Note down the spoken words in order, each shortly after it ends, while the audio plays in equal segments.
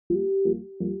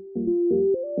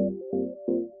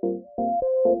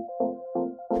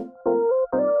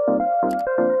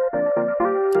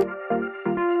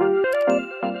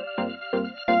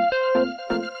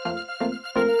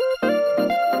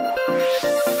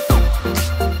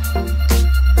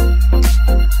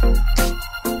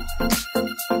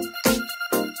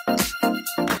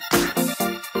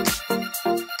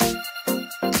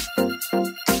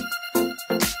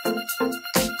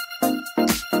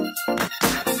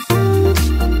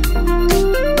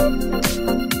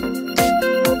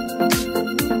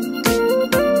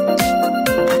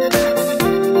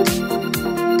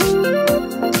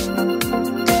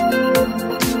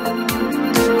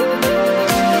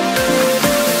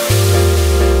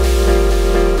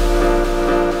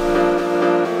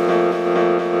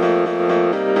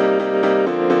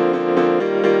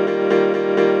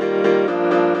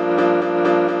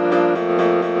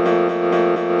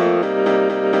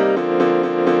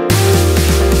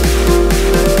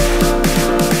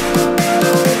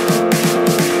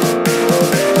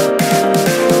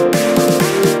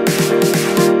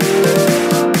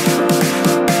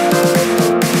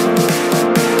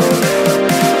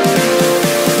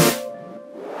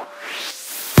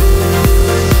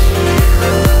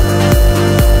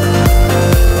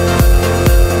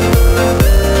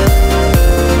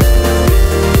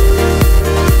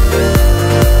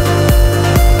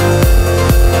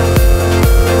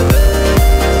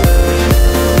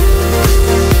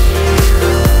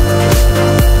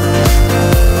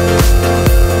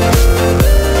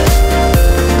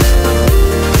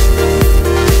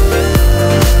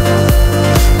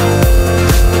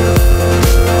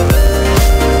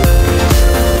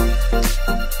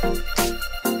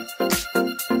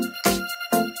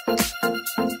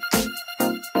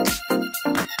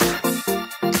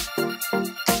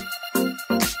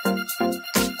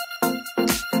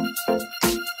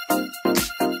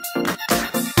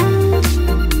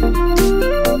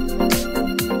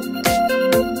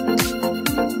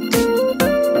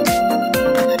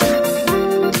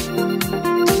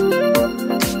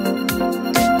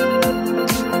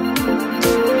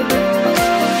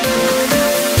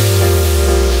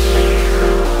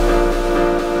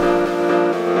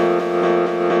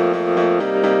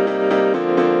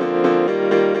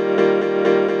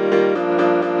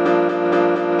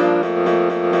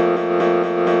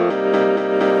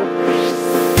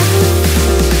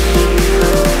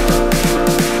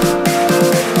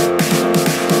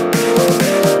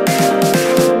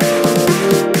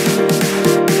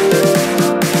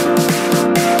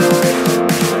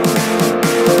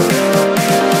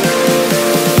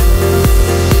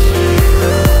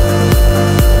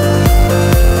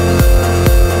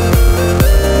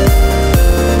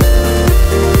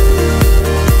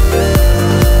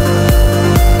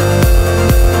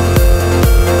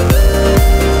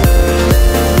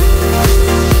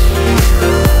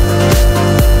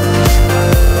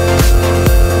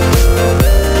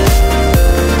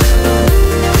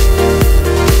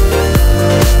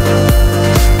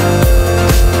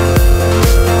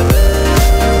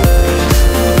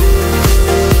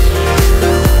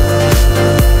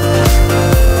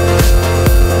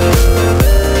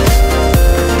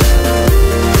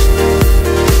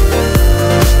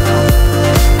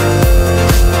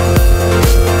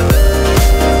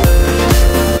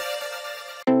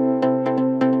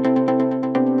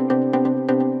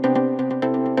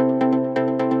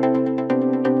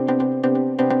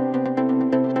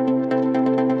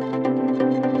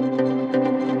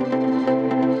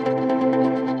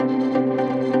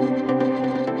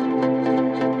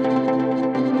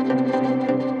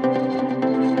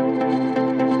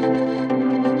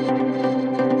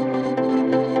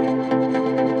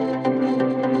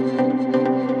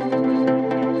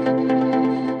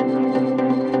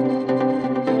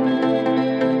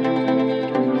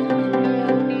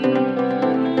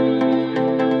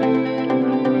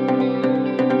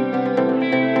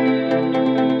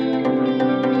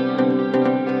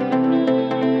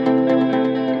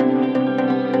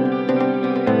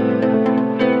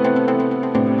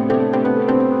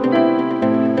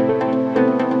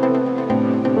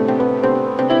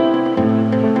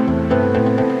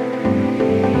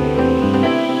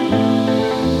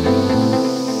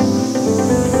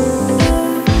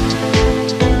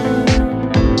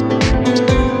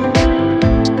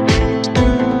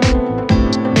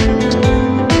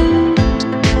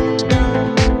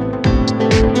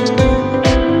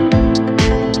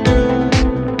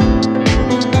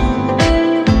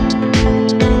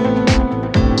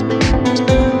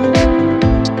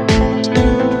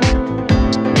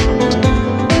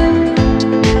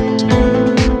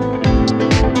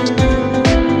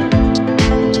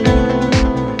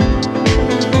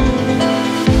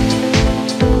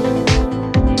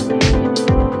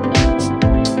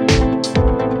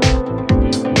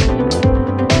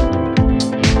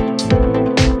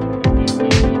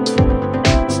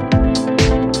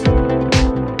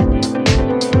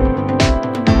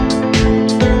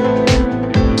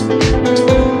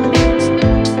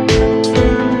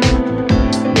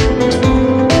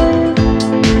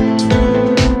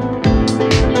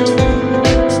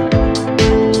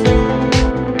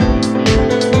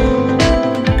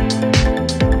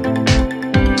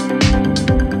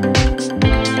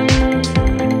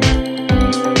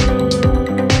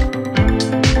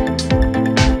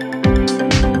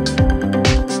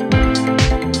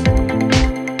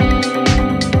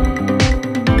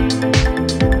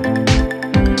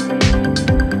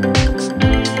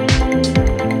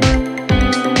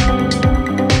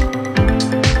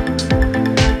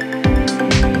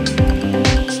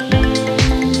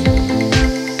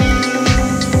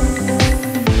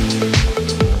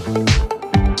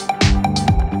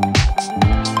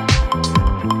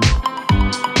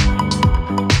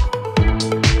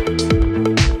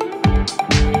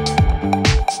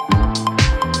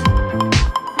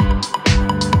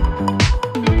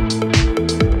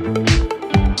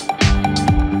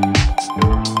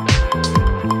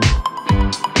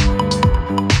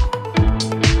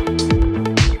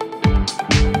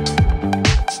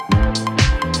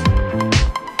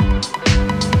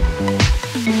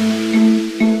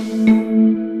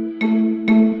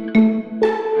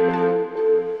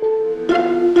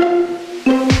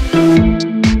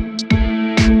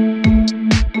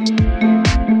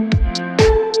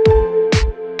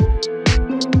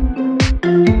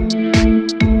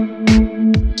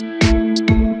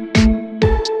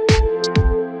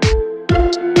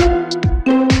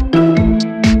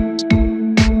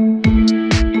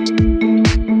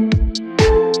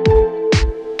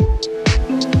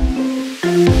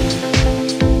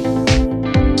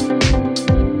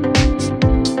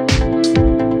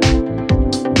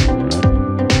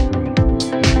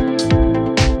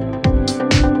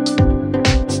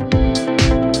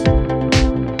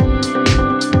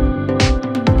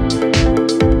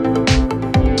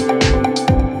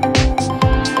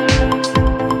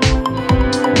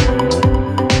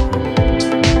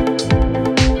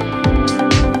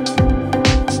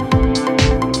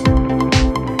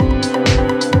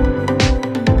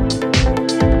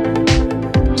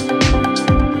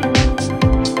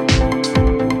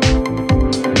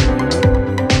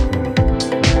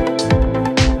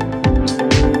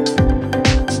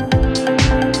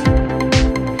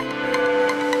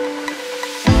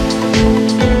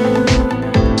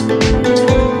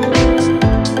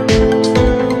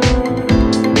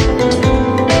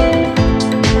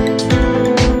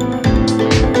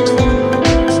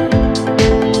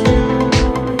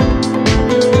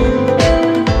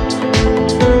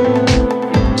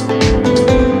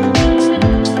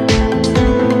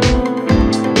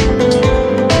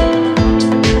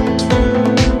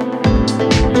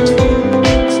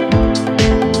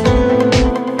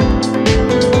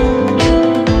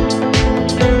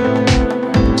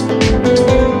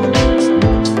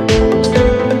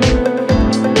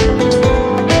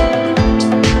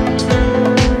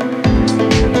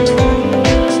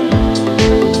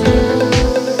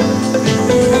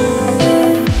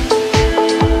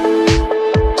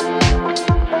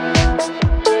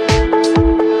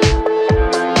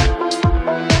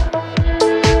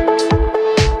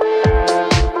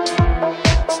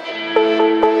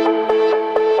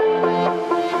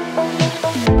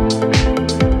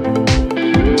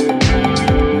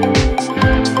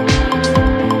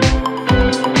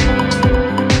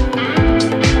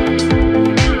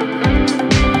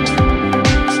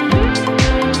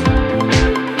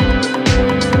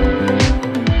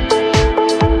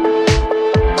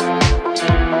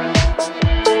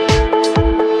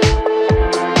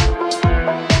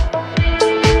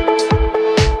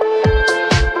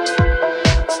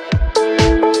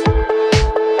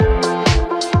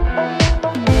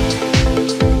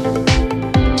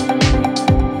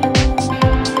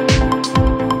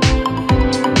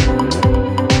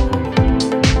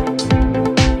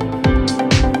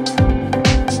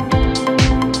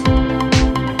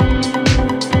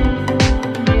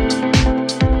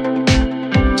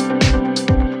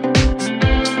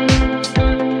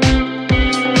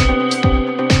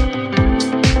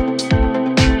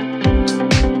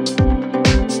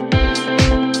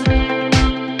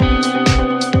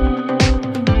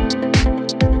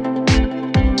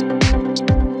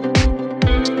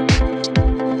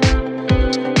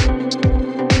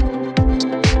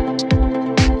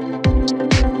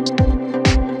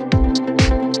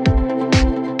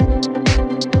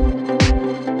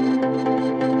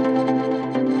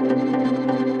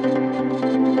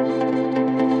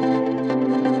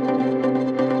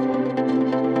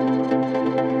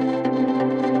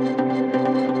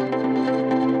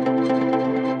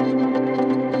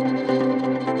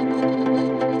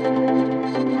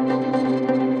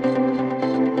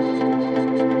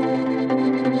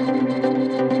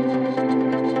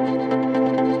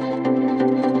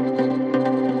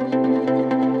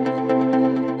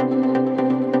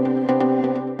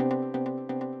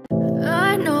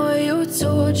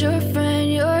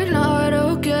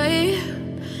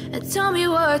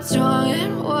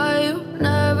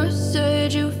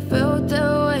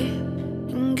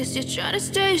Guess you're trying to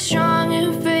stay strong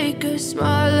and fake a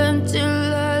smile until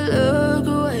I look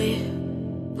away.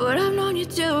 But I've known you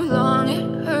too long,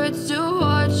 it hurts to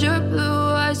watch your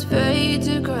blue eyes fade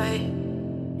to gray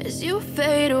as you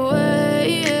fade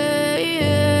away,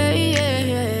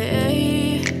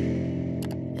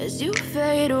 as you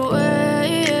fade away.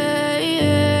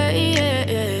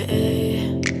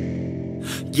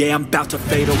 Yeah, I'm about to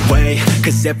fade away,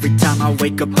 cause every time I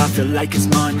wake up I feel like it's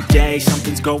Monday.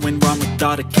 Something's going wrong with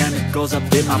all the chemicals up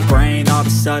in my brain. All of a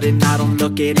sudden I don't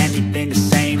look at anything the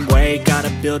same way.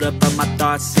 Gotta build up of my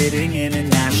thoughts sitting in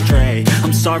an ashtray.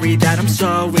 I'm sorry that I'm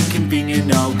so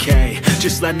inconvenient, okay.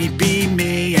 Just let me be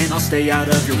me and I'll stay out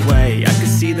of your way. I can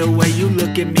see the way you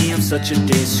look at me, I'm such a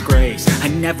disgrace. I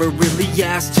never really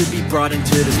asked to be brought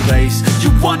into this place. You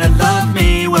wanna love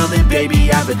me? Well then baby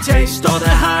have a taste. All the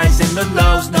highs and the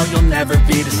lows, no you'll never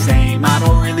be the same. I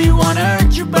don't really wanna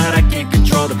hurt you but I can't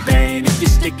control the pain. If you're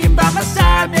sticking by my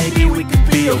side maybe we could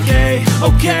be okay.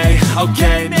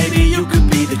 Okay, maybe you could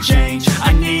be the change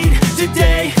I need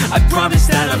today. I promise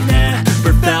that I've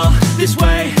never felt this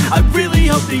way. I really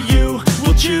hope that you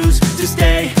will choose to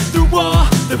stay through all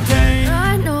the pain.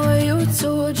 I know you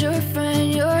told your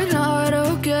friend you're not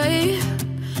okay,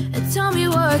 and tell me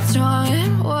what's wrong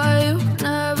and why you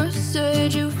never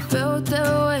said you felt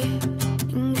that way.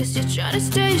 Guess you're trying to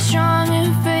stay strong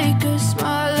and fake a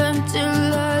smile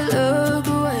until I look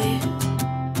away.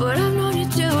 But I've known you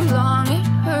too long, it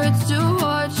hurts to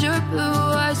watch your blue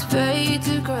eyes fade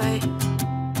to gray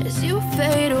as you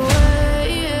fade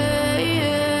away,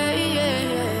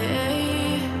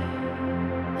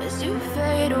 as you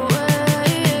fade away,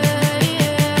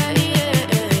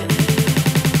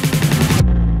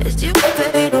 as you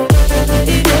fade away.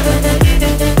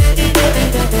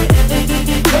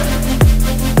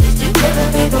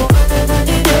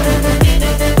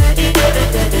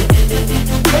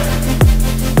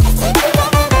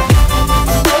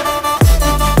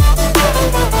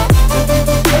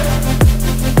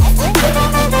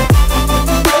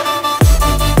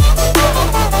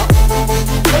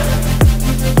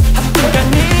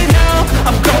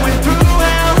 I'm going through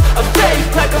hell. I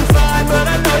fake like I'm fine, but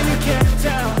I know you can't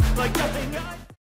tell.